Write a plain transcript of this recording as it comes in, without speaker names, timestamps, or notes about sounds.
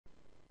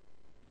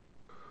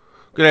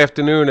Good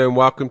afternoon and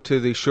welcome to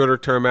the shorter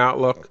term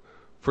outlook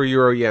for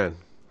Euro Yen.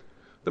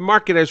 The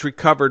market has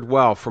recovered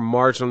well from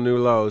marginal new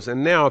lows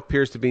and now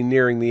appears to be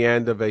nearing the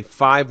end of a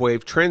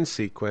five-wave trend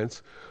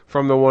sequence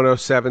from the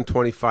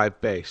 107.25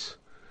 base.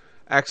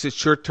 Exit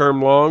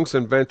short-term longs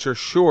and venture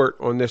short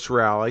on this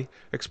rally,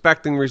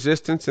 expecting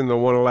resistance in the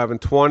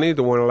 111.20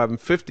 to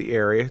 111.50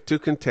 area to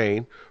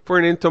contain for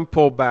an interim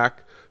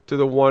pullback to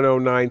the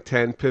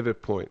 109.10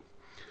 pivot point.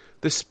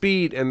 The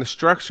speed and the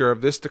structure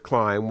of this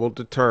decline will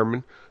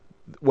determine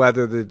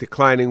whether the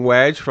declining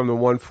wedge from the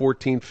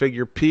 114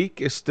 figure peak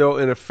is still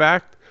in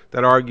effect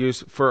that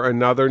argues for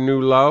another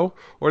new low,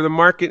 or the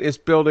market is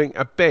building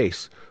a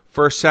base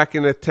for a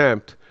second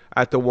attempt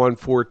at the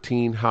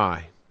 114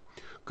 high.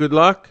 Good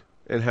luck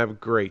and have a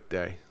great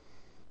day.